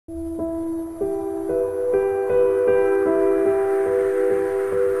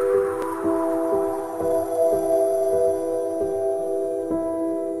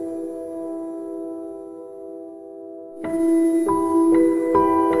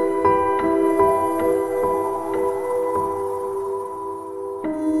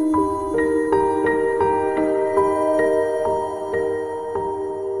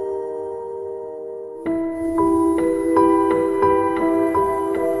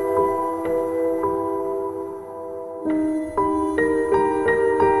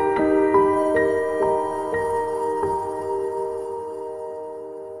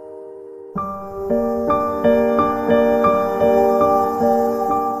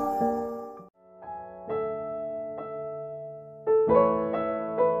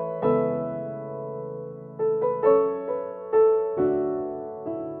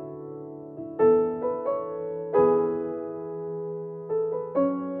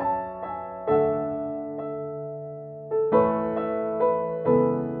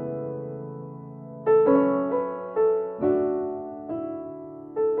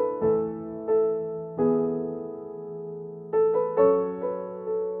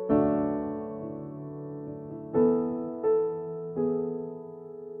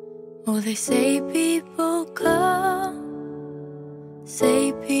Oh, they say people come,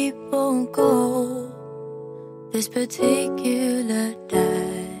 say people go. This particular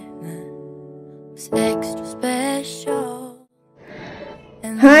diamond was extra special.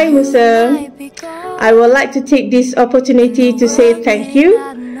 Hi Musa, I would like to take this opportunity to say thank you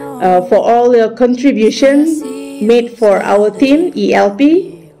for all your contributions made for our team ELP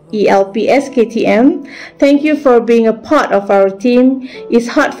Sktm. Thank you for being a part of our team. It's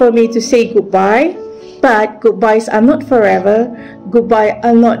hard for me to say goodbye, but goodbyes are not forever. Goodbye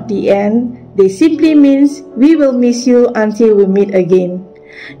are not the end. They simply means we will miss you until we meet again.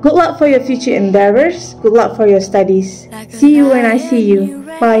 Good luck for your future endeavors. Good luck for your studies. See you when I see you.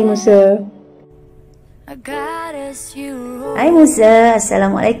 Bye Musa. Hi Musa,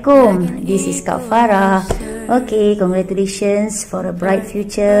 Assalamualaikum. This is Kak Farah. Okay, congratulations for a bright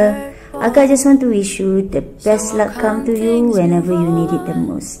future. I just want to wish you the best luck come to you whenever you need it the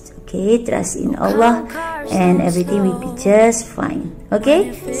most. Okay, trust in Allah and everything will be just fine.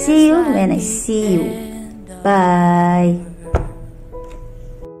 Okay, see you when I see you. Bye.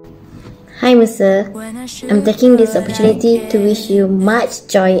 Hi Musa, I'm taking this opportunity to wish you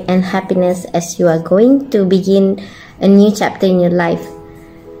much joy and happiness as you are going to begin a new chapter in your life.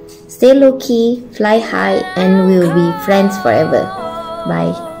 Stay low-key, fly high, and we will be friends forever.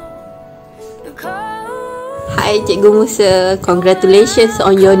 Bye. Hi Cikgu Musa, congratulations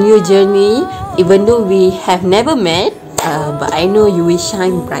on your new journey. Even though we have never met, but I know you will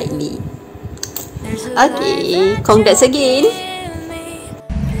shine brightly. Okay, congrats again.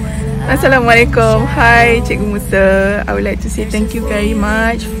 Assalamualaikum. Hi Cikgu Musa. I would like to say thank you very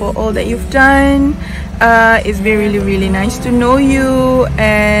much for all that you've done. It's been really nice to know you,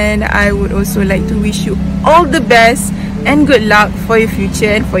 and I would also like to wish you all the best and good luck for your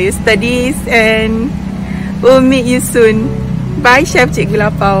future and for your studies, and we'll meet you soon. Bye Chef Cikgu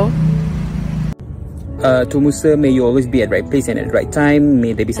Lapau. To Musa, may you always be at the right place and at the right time.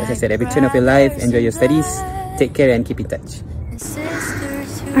 May there be success at every turn of your life. Enjoy your studies. Take care and keep in touch.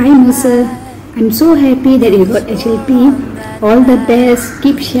 Hi Musa, I'm so happy that you got HLP. All the best,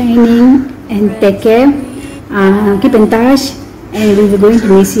 keep shining and take care. Keep in touch and we're going to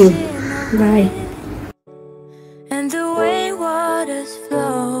miss you. Bye. And the way waters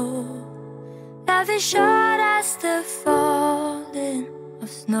flow, life is short as the falling of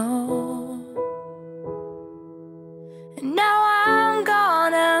snow. And now I'm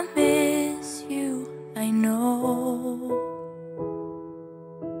gonna miss you, I know.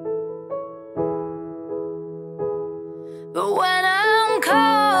 But when I'm cold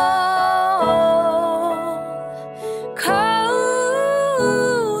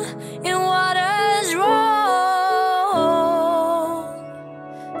in waters roll,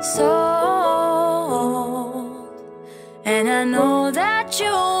 sold, and I know that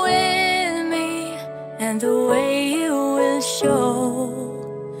you're with me, and the way you will show,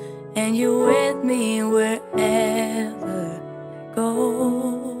 and you're with me wherever I go.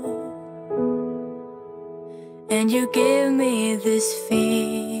 And you give me this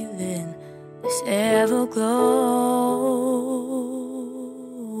feeling, this everglow.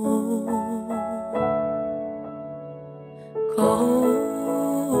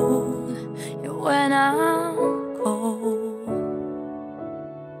 Cold, yeah, when I'm cold.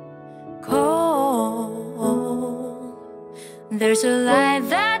 Cold, there's a light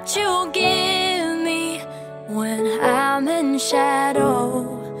that you give me when I'm in shadow.